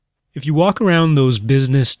If you walk around those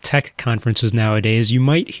business tech conferences nowadays, you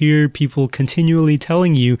might hear people continually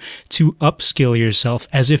telling you to upskill yourself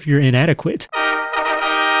as if you're inadequate.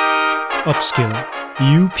 Upskill.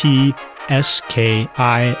 U-P-S-K-I-L-L.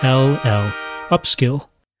 Upskill.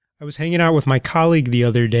 I was hanging out with my colleague the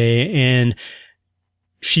other day, and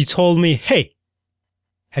she told me, hey,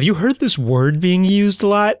 have you heard this word being used a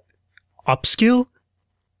lot? Upskill?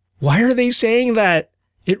 Why are they saying that?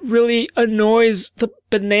 It really annoys the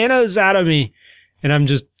bananas out of me. And I'm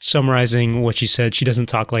just summarizing what she said. She doesn't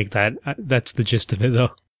talk like that. That's the gist of it,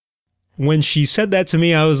 though. When she said that to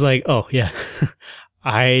me, I was like, oh, yeah,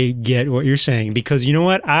 I get what you're saying. Because you know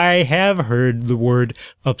what? I have heard the word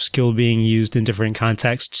upskill being used in different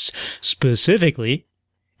contexts, specifically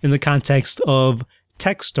in the context of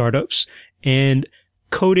tech startups and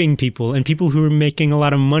coding people and people who are making a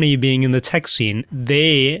lot of money being in the tech scene.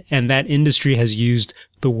 They and that industry has used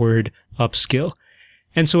the word upskill.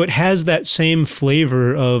 And so it has that same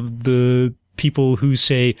flavor of the people who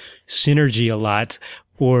say synergy a lot,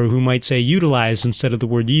 or who might say utilize instead of the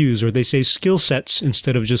word use, or they say skill sets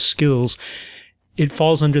instead of just skills. It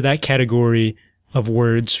falls under that category of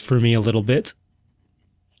words for me a little bit.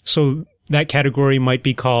 So that category might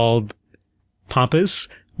be called pompous,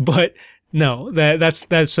 but no,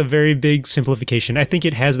 that's a very big simplification. I think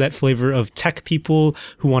it has that flavor of tech people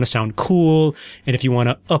who want to sound cool. And if you want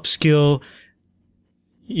to upskill,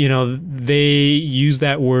 you know, they use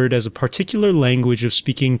that word as a particular language of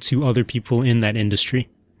speaking to other people in that industry.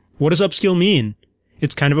 What does upskill mean?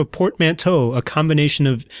 It's kind of a portmanteau, a combination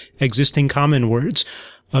of existing common words,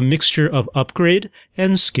 a mixture of upgrade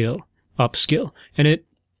and skill, upskill. And it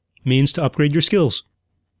means to upgrade your skills.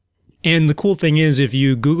 And the cool thing is, if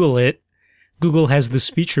you Google it, Google has this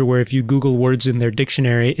feature where if you Google words in their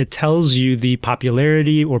dictionary, it tells you the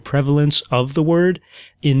popularity or prevalence of the word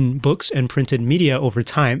in books and printed media over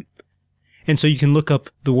time. And so you can look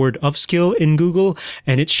up the word upskill in Google,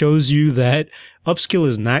 and it shows you that upskill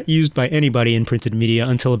is not used by anybody in printed media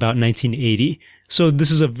until about 1980. So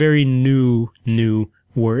this is a very new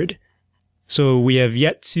word. So we have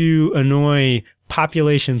yet to annoy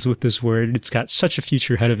populations with this word. It's got such a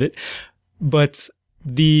future ahead of it. But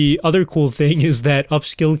the other cool thing is that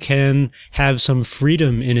upskill can have some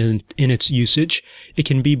freedom in its usage. It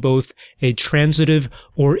can be both a transitive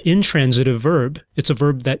or intransitive verb. It's a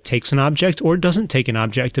verb that takes an object or doesn't take an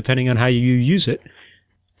object, depending on how you use it.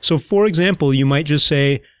 So, for example, you might just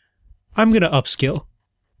say, I'm going to upskill.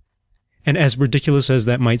 And as ridiculous as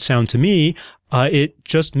that might sound to me, it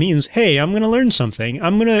just means, hey, I'm going to learn something.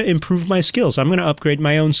 I'm going to improve my skills. I'm going to upgrade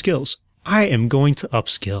my own skills. I am going to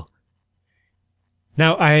upskill.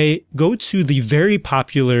 Now, I go to the very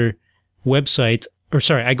popular website,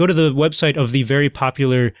 I go to the website of the very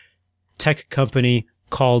popular tech company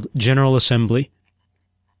called General Assembly.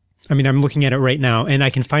 I mean, I'm looking at it right now, and I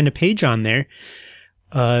can find a page on there.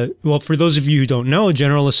 Well, for those of you who don't know,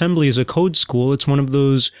 General Assembly is a code school. It's one of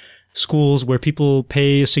those schools where people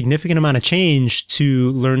pay a significant amount of change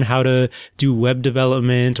to learn how to do web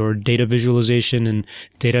development or data visualization and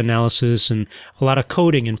data analysis and a lot of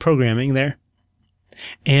coding and programming there.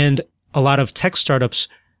 And a lot of tech startups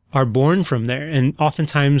are born from there, and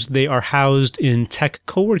oftentimes they are housed in tech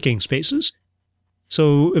co-working spaces.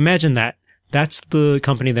 So imagine that. That's the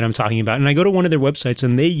company that I'm talking about. And I go to one of their websites,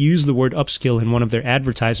 and they use the word upskill in one of their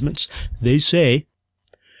advertisements. They say,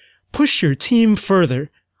 push your team further.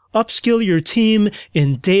 Upskill your team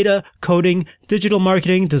in data, coding, digital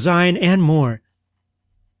marketing, design, and more.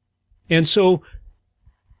 And so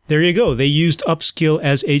there you go. They used upskill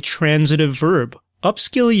as a transitive verb.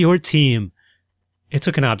 Upskill your team. It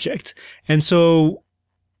took an object. And so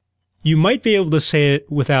you might be able to say it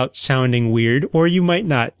without sounding weird, or you might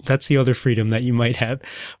not. That's the other freedom that you might have.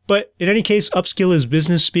 But in any case, upskill is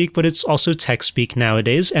business speak, but it's also tech speak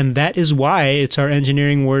nowadays, and that is why it's our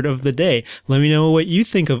engineering word of the day. Let me know what you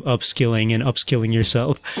think of upskilling and upskilling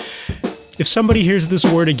yourself. If somebody hears this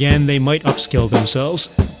word again, they might upskill themselves.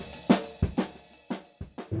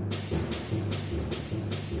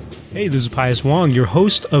 Hey, this is Pius Wong, your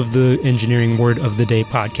host of the Engineering Word of the Day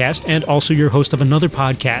podcast, and also your host of another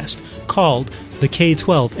podcast called the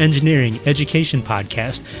K-12 Engineering Education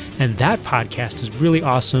Podcast. And that podcast is really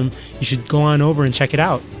awesome. You should go on over and check it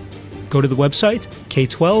out. Go to the website,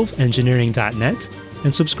 k12engineering.net,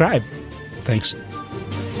 and subscribe. Thanks.